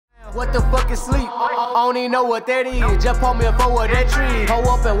What the fuck is sleep? I don't even know what that is. Just pull me a forward that tree. Hold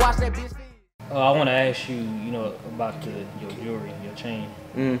up and watch that bitch. I want to ask you, about your jewelry, your chain.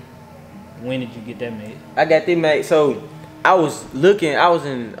 When did you get that made? I got that made. So I was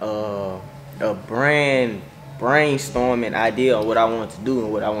in a brainstorming idea of what I wanted to do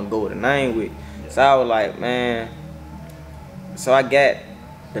and what I want to go with the name with. So I was like, man. So I got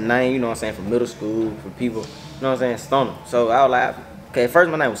the name, from middle school for people, Stunner. So I was like, okay,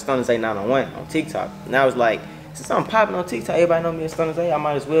 first my name was StunnaZay 901 on TikTok. And I was like, since I'm popping on TikTok, everybody know me as StunnaZay, I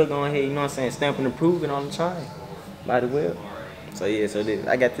might as well go ahead, stamping and proving on the chain. Might as well. So yeah,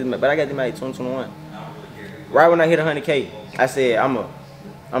 I got this, but I got this made 2021. Right when I hit 100K, I said, I'm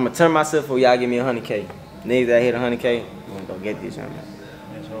gonna turn myself for y'all give me 100K. Niggas that hit 100K, I'm gonna go get this young man.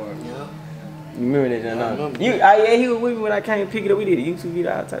 That's hard. Yeah. You remember that, young? Yeah, he was with me when I came pick it up. We did a YouTube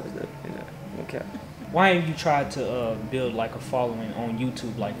video, all type of stuff. Okay. Why haven't you tried to build like a following on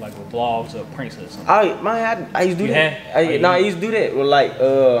YouTube, like with vlogs or pranks or something? I used to do that. I used to do that. Well, like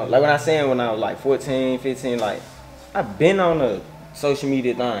when I was like 14, 15, like I've been on the social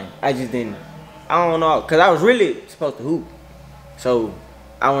media thing. I just didn't. I don't know, cause I was really supposed to hoop, so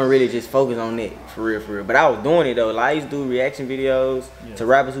I wasn't really just focused on that for real. But I was doing it though. Like I used to do reaction videos to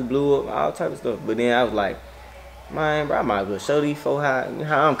rappers who blew up, all type of stuff. But then I was like, man, bro, I might as well show these folks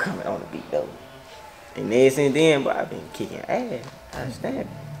how I'm coming on the beat though. And ever since then, bro, I've been kicking ass. I understand.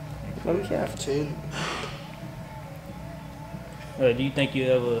 Let me careful. Do you think you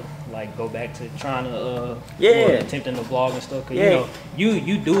ever like go back to trying to attempting to vlog and stuff? Cause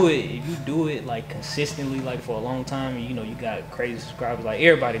you do it. If you do it like consistently, like for a long time, and you got crazy subscribers. Like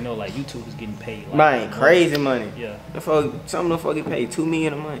everybody know, like YouTube is getting paid. Like, man, crazy money. Yeah. Some of them folks get paid $2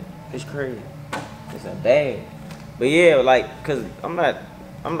 million a month. It's crazy. It's a bad. But yeah, like, cause I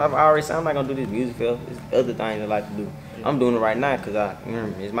already said I'm not gonna do this music field. It's other things I like to do. Yeah. I'm doing it right now cause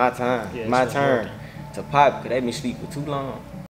it's my time. Yeah, it's my turn to pop. Cause they been sleep for too long.